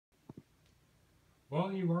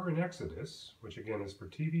While you are in Exodus, which again is for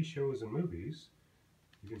TV shows and movies,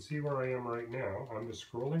 you can see where I am right now. I'm just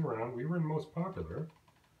scrolling around. We were in most popular.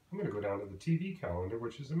 I'm going to go down to the TV calendar,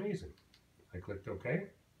 which is amazing. I clicked OK.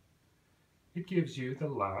 It gives you the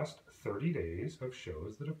last 30 days of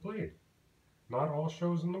shows that have played. Not all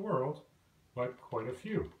shows in the world, but quite a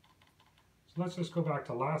few. So let's just go back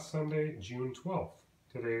to last Sunday, June 12th.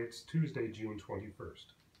 Today it's Tuesday, June 21st.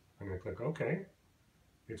 I'm going to click OK.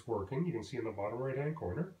 It's working. You can see in the bottom right hand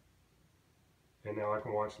corner. And now I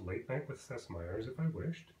can watch Late Night with Seth Meyers if I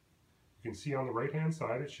wished. You can see on the right hand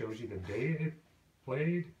side it shows you the day it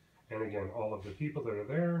played and again all of the people that are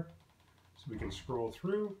there. So we can scroll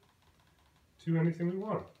through to anything we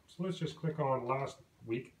want. So let's just click on last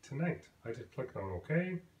week tonight. I just clicked on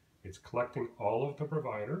OK. It's collecting all of the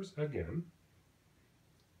providers again.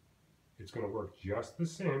 It's going to work just the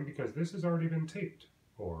same because this has already been taped,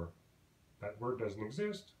 or that word doesn't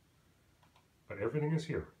exist, but everything is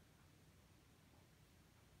here.